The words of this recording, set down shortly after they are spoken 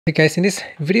Hey guys, in this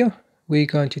video we're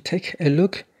going to take a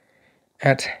look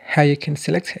at how you can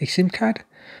select a SIM card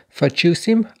for Dual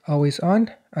SIM Always On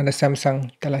the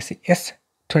Samsung Galaxy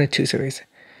S22 series.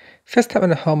 First, tap on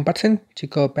the home button to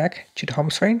go back to the home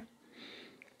screen,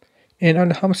 and on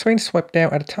the home screen swipe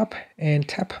down at the top and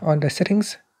tap on the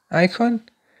settings icon.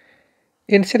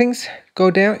 In settings, go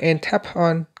down and tap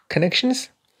on connections,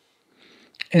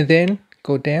 and then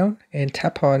go down and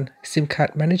tap on SIM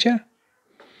card manager.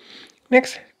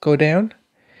 Next, go down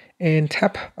and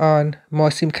tap on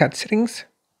more SIM card settings.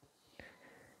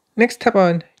 Next, tap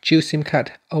on Dual SIM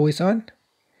card Always On,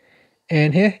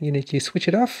 and here you need to switch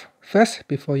it off first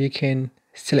before you can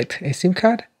select a SIM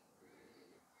card.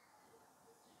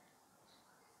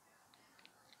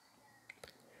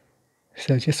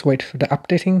 So just wait for the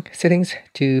updating settings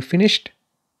to finish.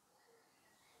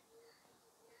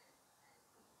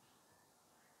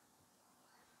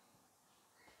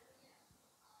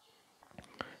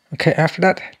 Okay, after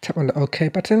that, tap on the OK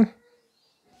button,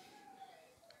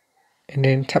 and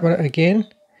then tap on it again.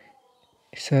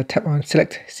 So tap on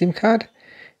Select SIM card,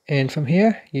 and from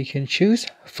here you can choose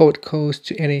forward calls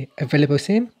to any available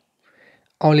SIM,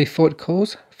 only forward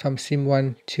calls from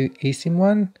SIM1 to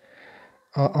eSIM1,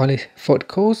 or only forward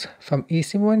calls from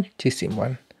eSIM1 to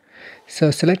SIM1.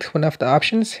 So select one of the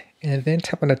options and then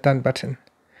tap on the Done button.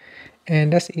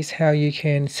 And that is how you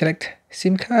can select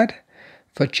SIM card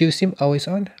for Dual SIM Always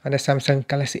On the Samsung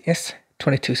Galaxy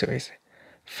S22 series.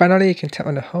 Finally, you can tap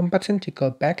on the home button to go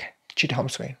back to the home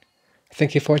screen.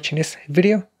 Thank you for watching this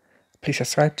video. Please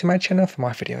subscribe to my channel for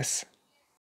more videos.